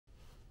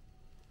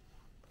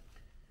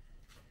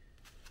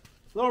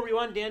Hello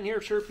everyone, Dan here,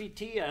 Sherp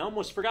PT. I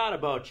almost forgot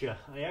about you.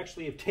 I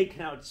actually have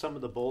taken out some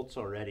of the bolts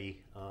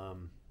already,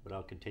 but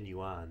I'll continue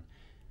on.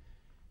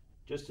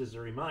 Just as a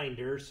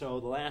reminder,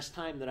 so the last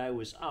time that I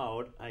was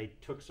out, I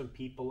took some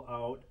people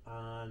out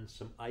on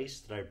some ice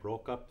that I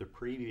broke up the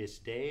previous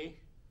day.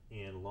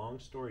 And long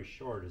story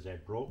short is I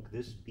broke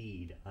this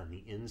bead on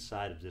the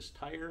inside of this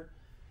tire.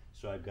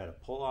 So I've got to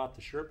pull off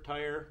the Sherp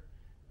tire,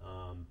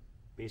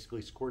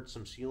 basically squirt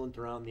some sealant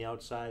around the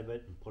outside of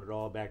it and put it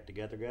all back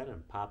together again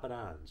and pop it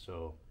on.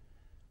 So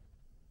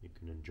you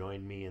can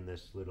join me in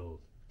this little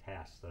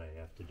task that I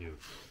have to do.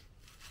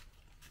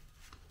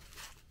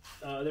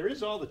 There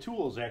is all the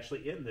tools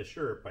actually in the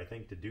Sherp, I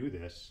think, to do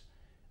this.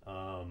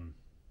 I'm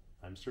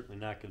certainly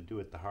not going to do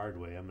it the hard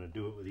way. I'm going to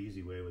do it with the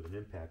easy way with an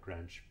impact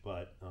wrench,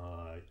 but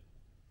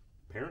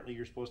apparently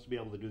you're supposed to be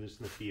able to do this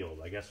in the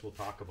field. I guess we'll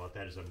talk about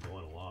that as I'm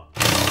going along.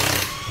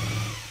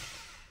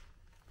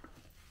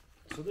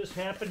 So this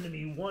happened to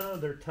me one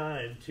other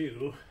time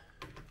too.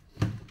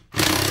 And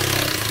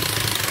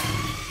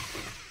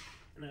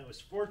I was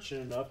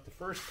fortunate enough the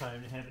first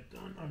time to have it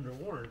done under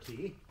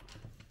warranty.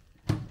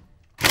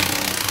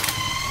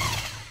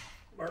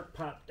 Mark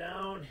popped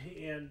down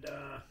and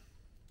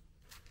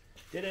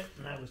did it,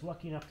 and I was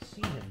lucky enough to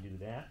see him do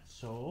that.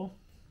 So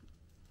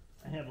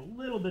I have a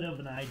little bit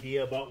of an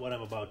idea about what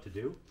I'm about to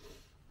do.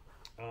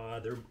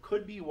 There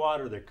could be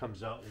water that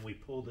comes out when we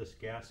pull this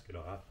gasket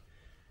off.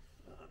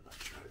 I'm not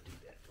sure how to do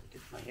that. I'll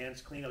get my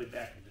hands clean. I'll be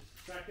back in just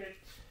a second.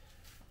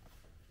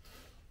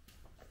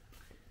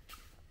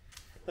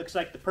 Looks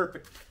like the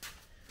perfect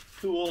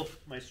tool,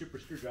 my super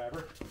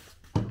screwdriver.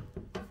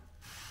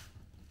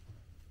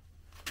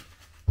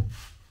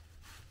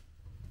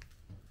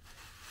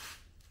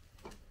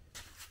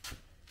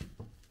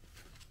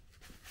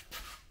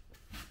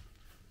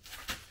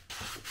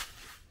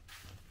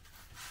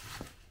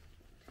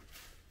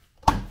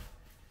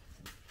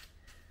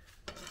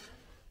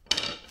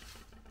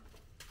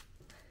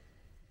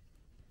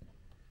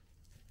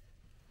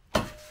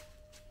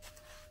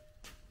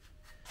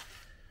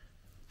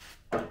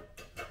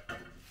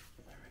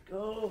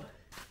 Go.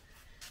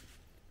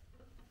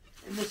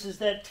 And this is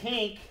that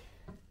tank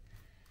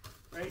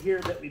right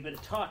here that we've been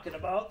talking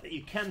about that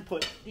you can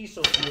put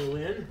diesel fuel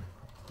in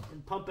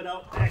and pump it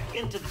out back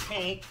into the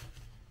tank,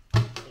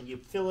 and you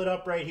fill it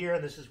up right here,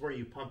 and this is where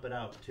you pump it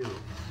out too.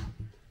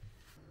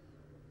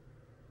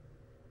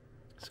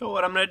 So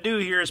what I'm going to do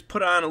here is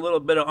put on a little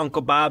bit of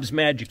Uncle Bob's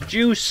Magic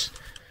Juice.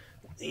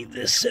 Leave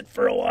this sit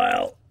for a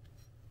while.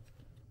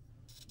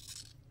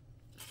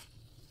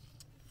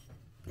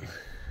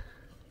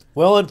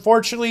 Well,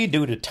 unfortunately,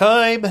 due to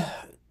time,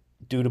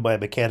 due to my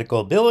mechanical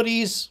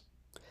abilities,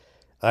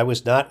 I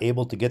was not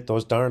able to get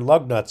those darn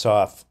lug nuts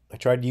off. I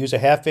tried to use a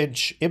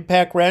 1/2-inch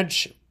impact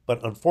wrench,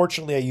 but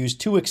unfortunately I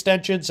used 2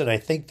 extensions, and I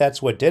think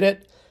that's what did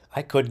it.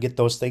 I couldn't get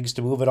those things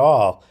to move at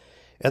all.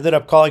 Ended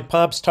up calling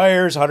Pomp's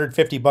Tires,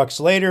 $150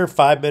 later,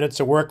 5 minutes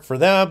of work for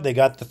them. They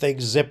got the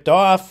things zipped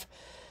off.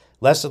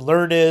 Lesson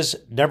learned is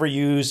never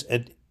use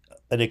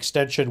an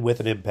extension with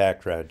an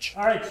impact wrench.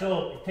 All right,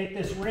 so take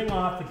this ring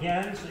off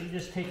again. So you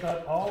just take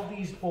out all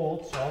these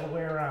bolts all the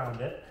way around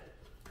it.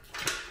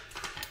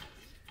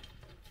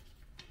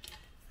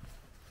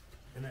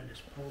 And then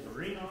just pull the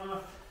ring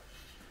off.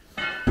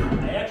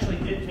 I actually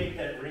did take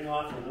that ring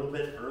off a little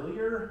bit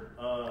earlier.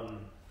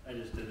 I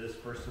just did this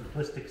for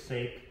simplistic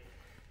sake,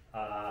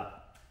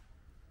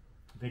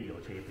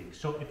 videotaping.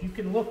 So if you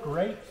can look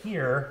right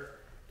here,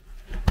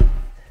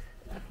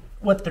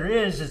 what there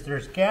is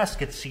there's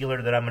gasket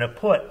sealer that I'm going to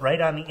put right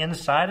on the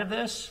inside of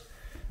this.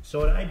 So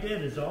what I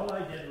did is all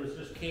I did was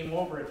just came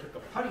over and took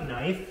a putty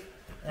knife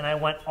and I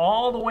went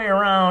all the way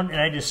around and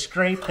I just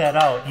scraped that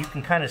out. You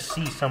can kind of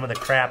see some of the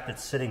crap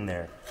that's sitting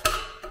there.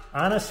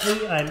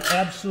 Honestly, I'm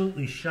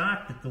absolutely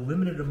shocked at the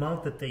limited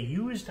amount that they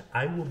used.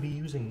 I will be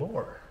using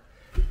more.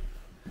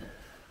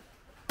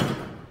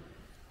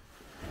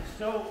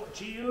 So what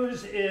you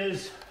use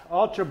is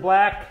Ultra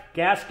Black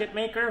Gasket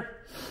Maker.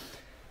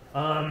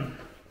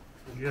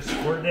 You just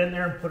squirt it in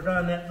there and put it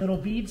on that little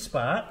bead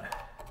spot.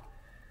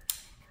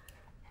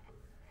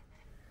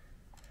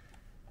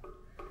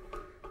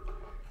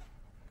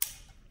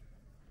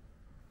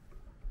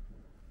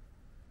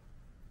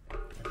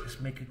 Just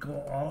make it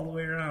go all the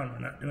way around. We're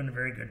not doing a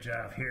very good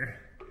job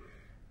here.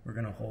 We're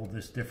going to hold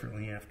this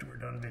differently after we're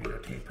done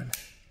videotaping.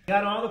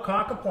 Got all the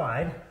caulk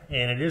applied,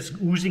 and it is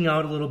oozing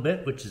out a little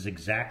bit, which is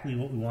exactly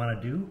what we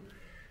want to do.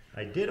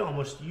 I did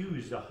almost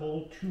use the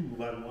whole tube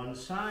on one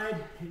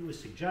side. It was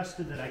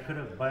suggested that I could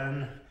have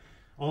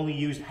only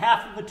used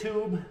half of the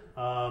tube,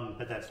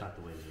 but that's not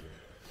the way to do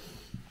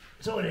it.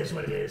 So it is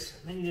what it is.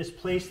 Then you just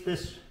place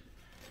this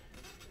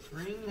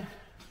ring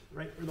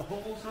right where the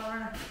holes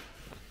are.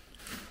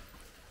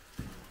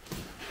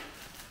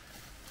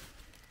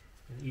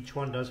 And each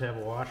one does have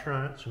a washer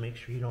on it, so make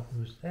sure you don't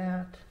lose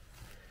that.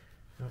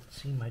 Don't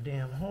see my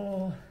damn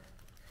hole.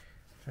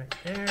 It's right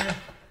there.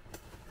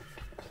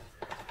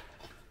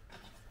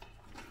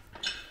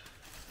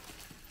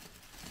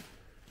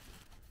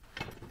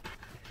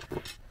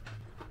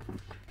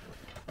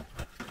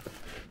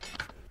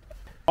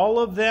 All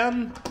of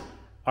them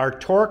are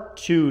torqued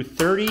to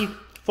 30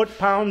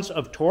 foot-pounds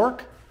of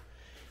torque.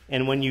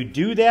 And when you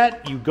do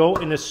that, you go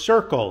in a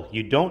circle.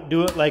 You don't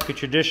do it like a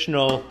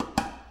traditional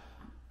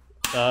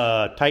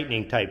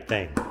tightening type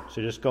thing.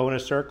 So just go in a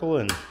circle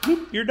and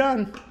whoop, you're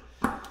done.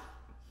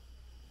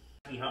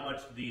 How much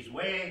do these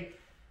weigh?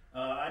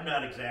 I'm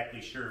not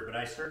exactly sure, but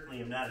I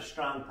certainly am not a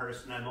strong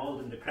person. I'm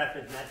old and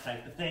decrepit and that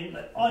type of thing.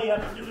 But all you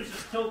have to do is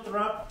just tilt her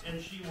up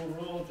and she will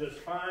roll just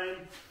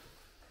fine.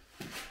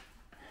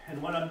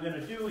 And what I'm going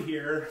to do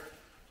here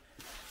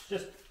is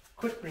just a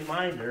quick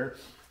reminder.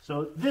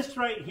 So this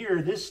right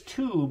here, this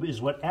tube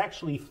is what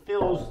actually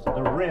fills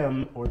the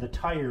rim or the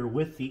tire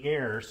with the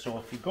air. So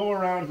if you go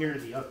around here to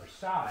the other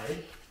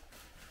side,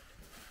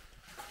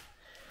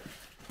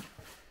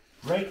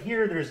 right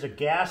here there's a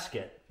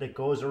gasket that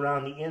goes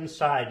around the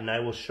inside, and I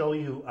will show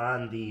you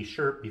on the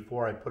Sherp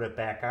before I put it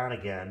back on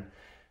again.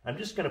 I'm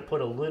just going to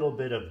put a little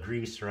bit of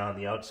grease around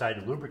the outside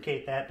to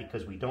lubricate that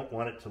because we don't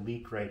want it to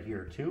leak right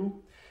here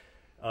too.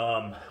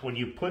 When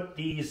you put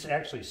these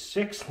actually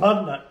 6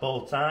 lug nut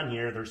bolts on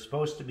here, they're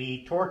supposed to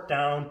be torqued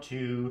down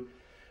to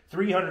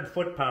 300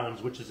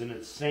 foot-pounds, which is an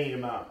insane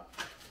amount.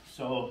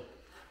 So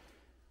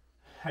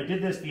I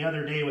did this the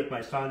other day with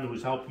my son,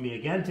 who's helping me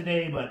again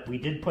today, but we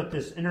did put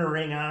this inner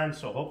ring on,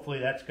 so hopefully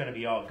that's going to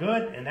be all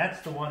good. And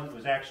that's the one that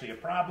was actually a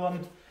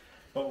problem,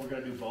 but we're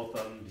going to do both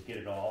of them to get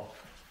it all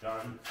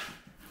done.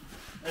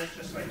 And it's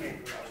just like anything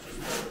else, just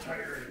pull the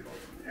tire and go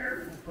from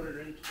there and put it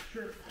into the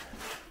shirt.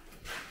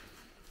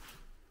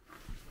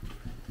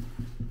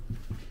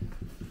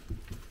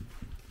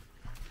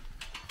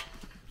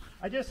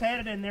 I just had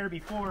it in there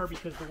before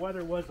because the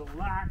weather was a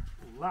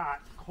lot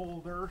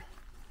colder.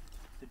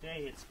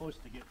 Today it's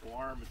supposed to get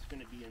warm. It's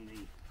going to be in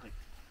the like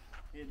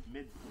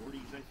mid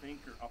 40s, I think,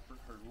 or upper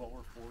or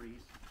lower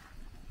 40s.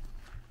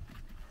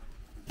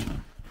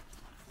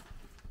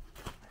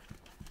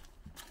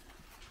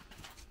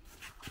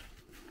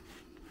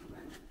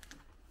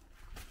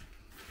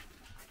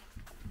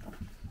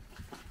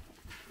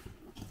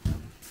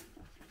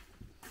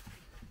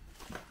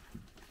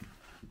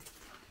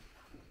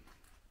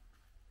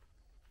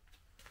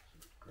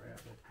 Grab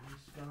that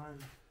grease gun.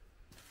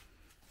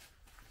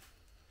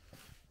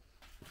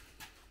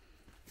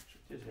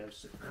 Just have it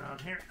sitting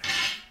around here.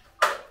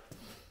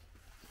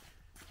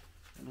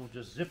 And we'll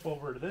just zip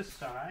over to this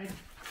side.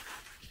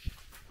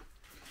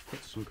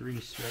 Put some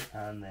grease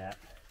right on that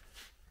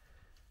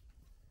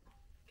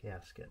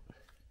gasket.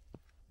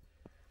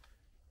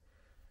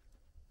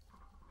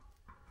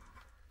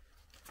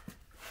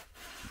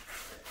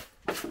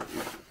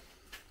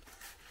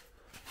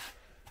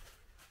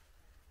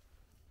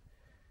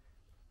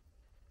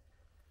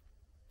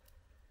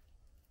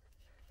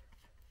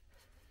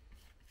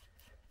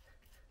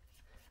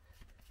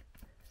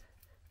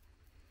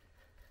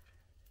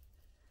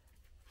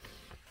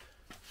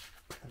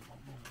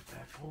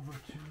 Over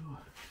to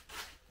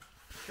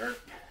Sherp,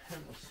 and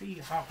we'll see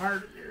how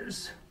hard it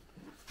is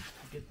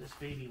to get this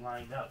baby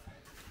lined up.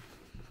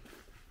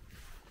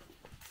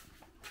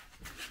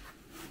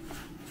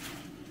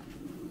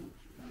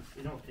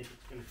 I don't think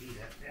it's going to be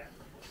that bad.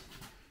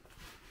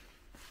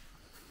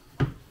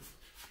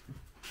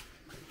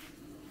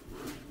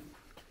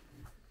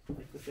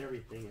 Like with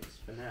everything, it's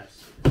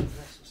finesse. It's not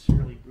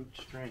necessarily brute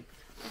strength.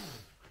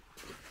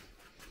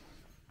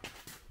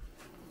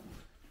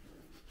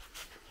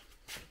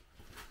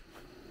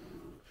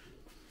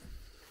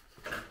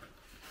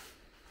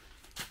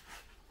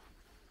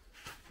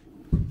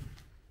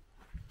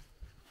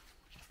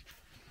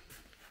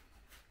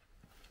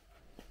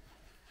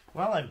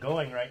 While I'm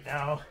going right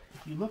now,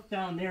 if you look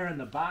down there on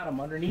the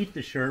bottom underneath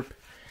the Sherp,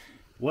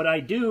 what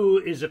I do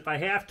is if I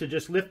have to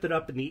just lift it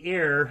up in the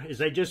air,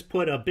 is I just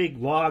put a big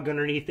log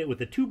underneath it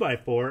with a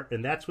 2x4,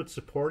 and that's what's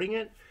supporting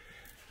it.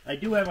 I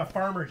do have a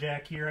farmer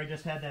jack here. I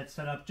just had that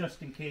set up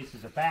just in case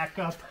as a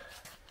backup.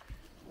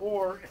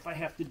 Or if I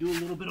have to do a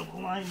little bit of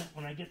alignment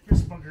when I get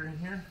this bugger in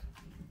here.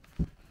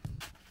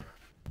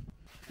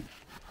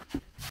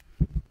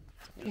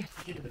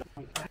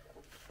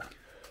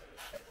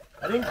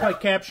 I didn't quite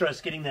capture us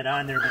getting that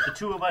on there, but the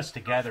two of us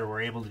together were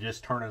able to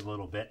just turn it a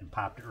little bit and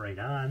popped it right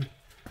on.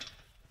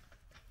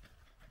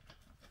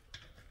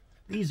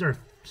 These are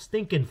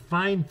stinking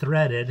fine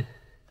threaded,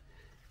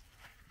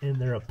 and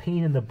they're a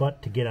pain in the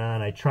butt to get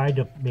on. I tried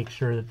to make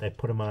sure that I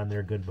put them on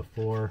there good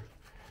before.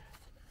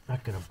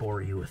 Not going to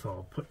bore you with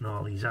putting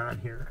all these on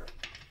here.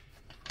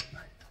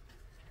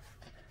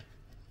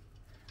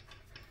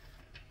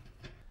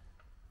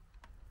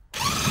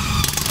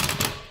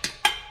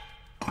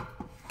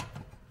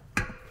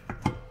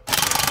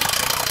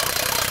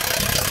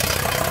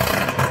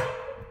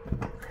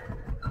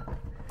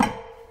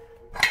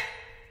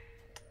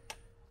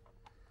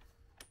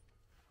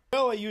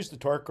 Well, I used the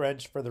torque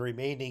wrench for the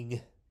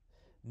remaining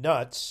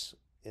nuts,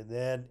 and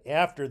then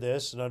after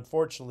this, and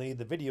unfortunately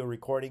the video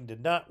recording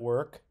did not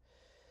work,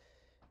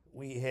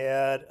 we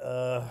had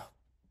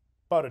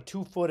about a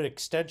 2-foot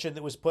extension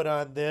that was put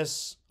on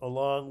this,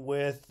 along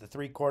with the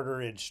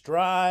 3/4 inch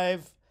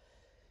drive.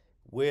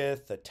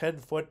 with a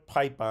 10-foot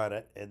pipe on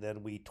it, and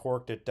then we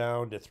torqued it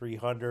down to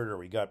 300, or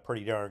we got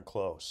pretty darn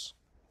close.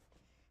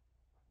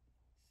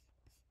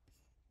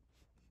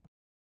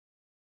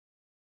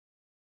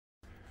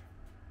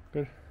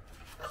 Good.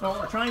 So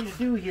what we're trying to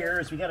do here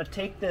is we got to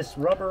take this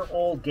rubber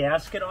old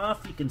gasket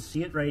off. You can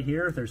see it right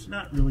here. There's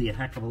not really a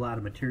heck of a lot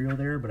of material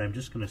there, but I'm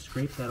just going to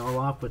scrape that all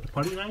off with the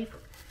putty knife.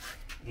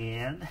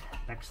 And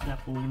next step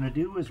we're going to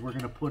do is we're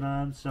going to put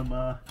on some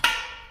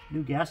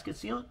new gasket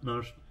sealant, and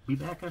I'll be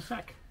back in a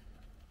sec.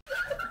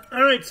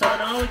 Alright, so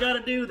now all we got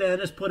to do then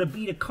is put a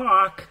bead of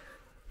caulk,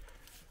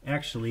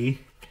 actually,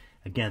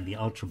 again, the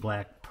Ultra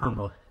Black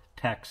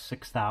Permatex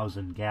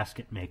 6000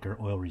 gasket maker,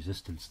 oil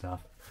resistant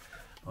stuff,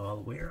 all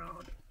the way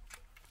around.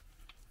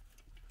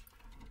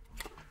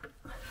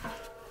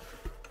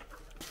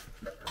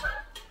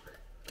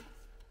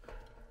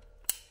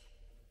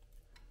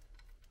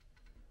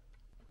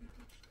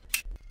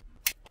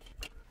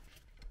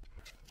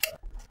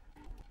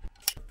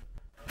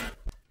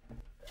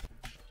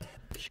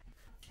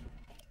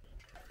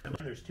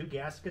 There's two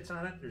gaskets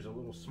on it. There's a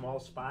little small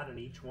spot in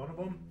each one of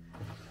them.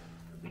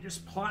 We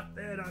just plot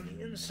that on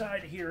the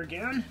inside here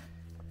again.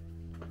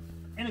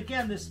 And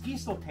again, this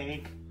diesel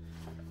tank,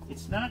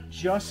 it's not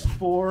just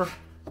for,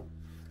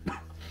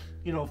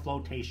 you know,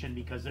 flotation,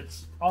 because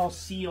it's all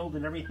sealed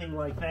and everything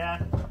like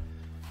that.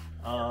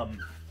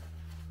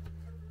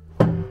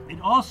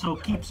 It also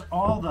keeps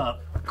all the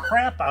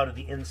crap out of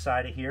the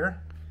inside of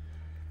here.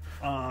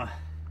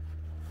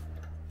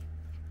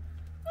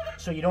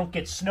 So you don't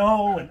get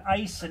snow and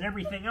ice and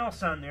everything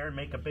else on there and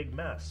make a big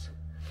mess.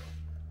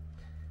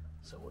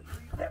 So we'll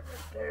leave that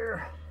right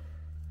there.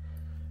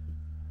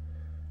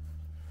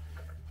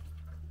 I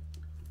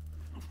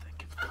don't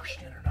think it's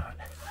pushed in or not.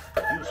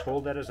 You just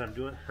hold that as I'm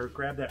doing, or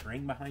grab that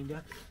ring behind you.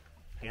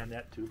 Hand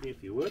that to me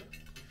if you would.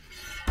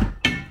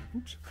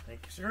 Oops. Thank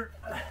you, sir.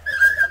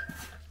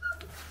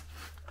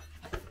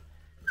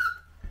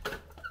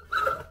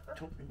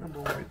 Don't remember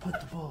where we put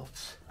the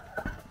bolts.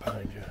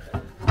 Behind you.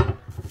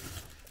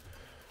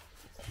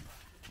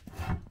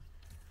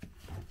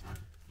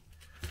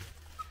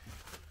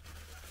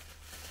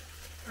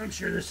 I'm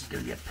sure this is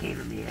going to be a pain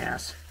in the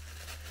ass,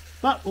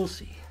 but we'll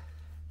see.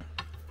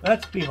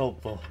 Let's be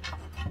hopeful.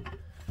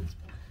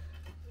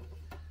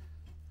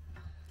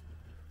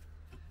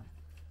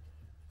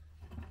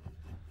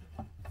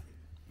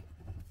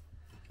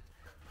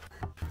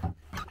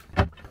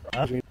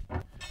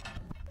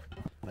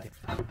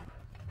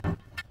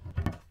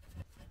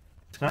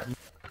 It's not.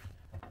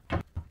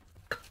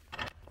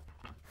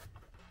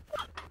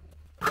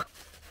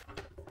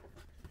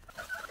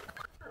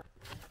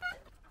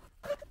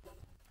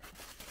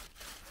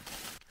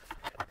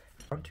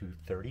 To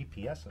 30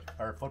 PS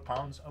or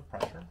foot-pounds of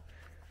pressure.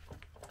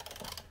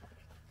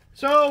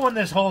 So when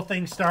this whole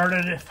thing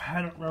started,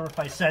 I don't remember if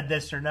I said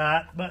this or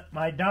not, but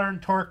my darn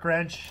torque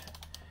wrench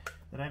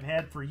that I've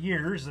had for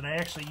years, that I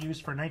actually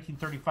used for a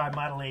 1935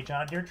 model A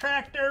John Deere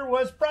tractor,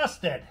 was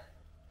busted.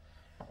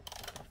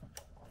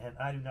 And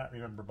I do not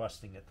remember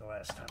busting it the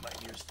last time I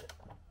used it.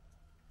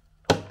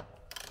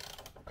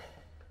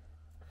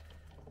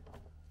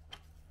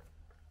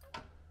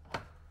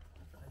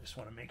 I just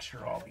want to make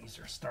sure all these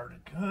are started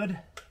good.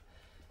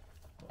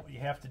 What you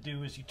have to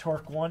do is you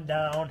torque one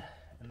down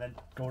and then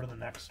go to the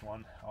next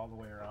one all the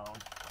way around.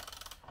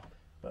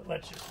 But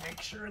let's just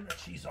make sure that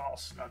she's all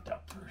snugged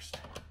up first.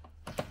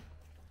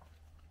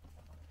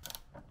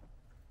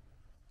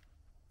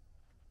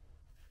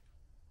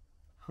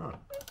 Huh.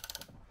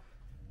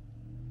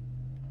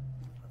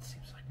 That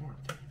seems like more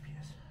than 30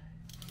 psi.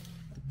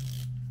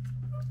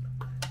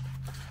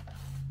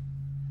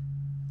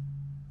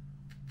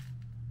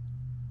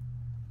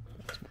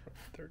 That's more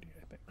than 30,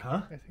 I think.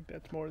 Huh? I think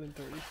that's more than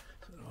 30.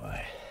 So do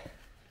I.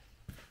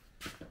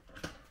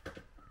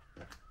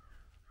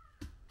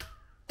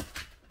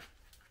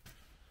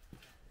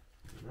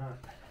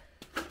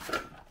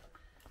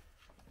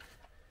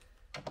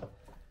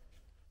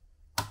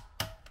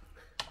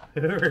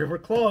 We're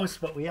close,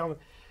 but we haven't.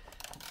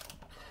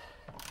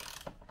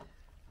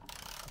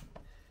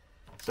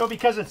 So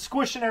because it's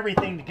squishing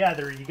everything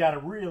together, you got to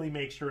really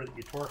make sure that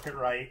you torque it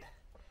right,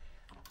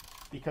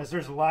 because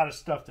there's a lot of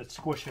stuff that's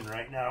squishing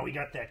right now. We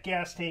got that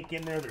gas tank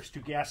in there. There's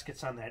two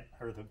gaskets on that,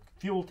 or the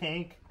fuel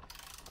tank.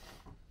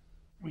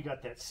 We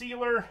got that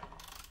sealer.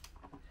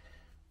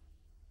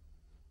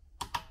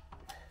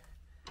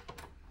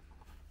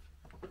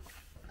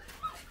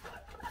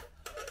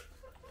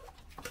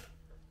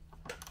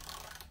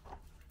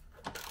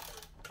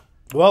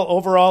 Well,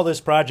 overall, this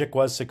project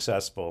was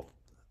successful.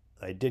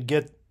 I did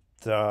get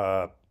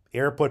the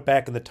air put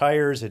back in the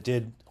tires. It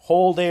did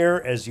hold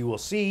air, as you will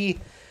see.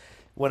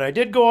 When I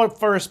did go out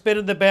for a spin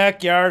in the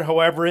backyard,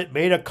 however, it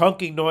made a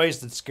clunking noise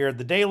that scared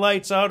the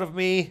daylights out of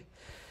me.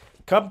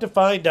 Come to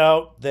find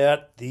out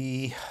that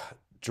the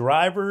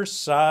driver's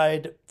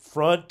side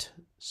front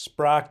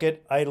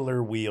sprocket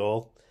idler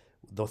wheel,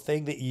 the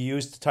thing that you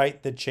use to tighten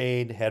the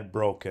chain, had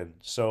broken.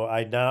 So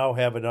I now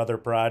have another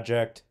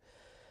project.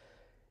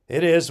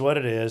 It is what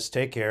it is.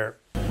 Take care.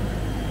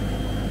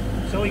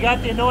 So we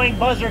got the annoying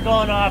buzzer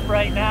going off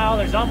right now.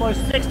 There's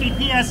almost 60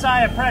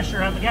 psi of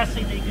pressure. I'm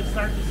guessing that you can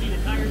start to see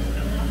the tires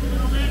fill up a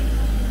little bit.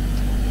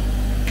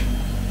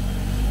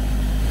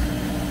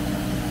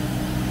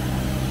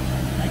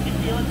 I can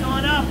feel it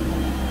going up.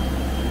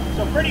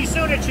 So pretty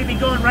soon it should be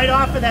going right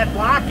off of that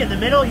block in the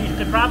middle. You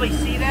could probably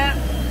see that.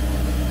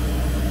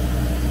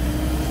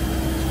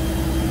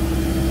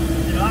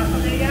 Is it off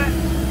of it yet?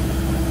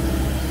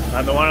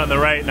 Not the one on the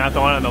right, not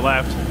the one on the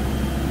left.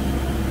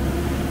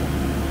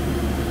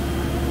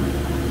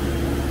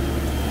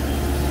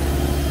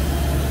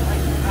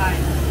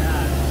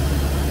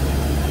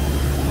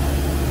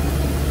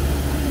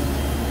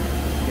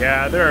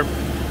 Yeah,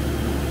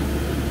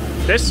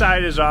 this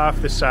side is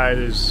off, this side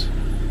is,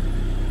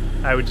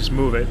 I would just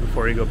move it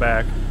before you go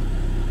back.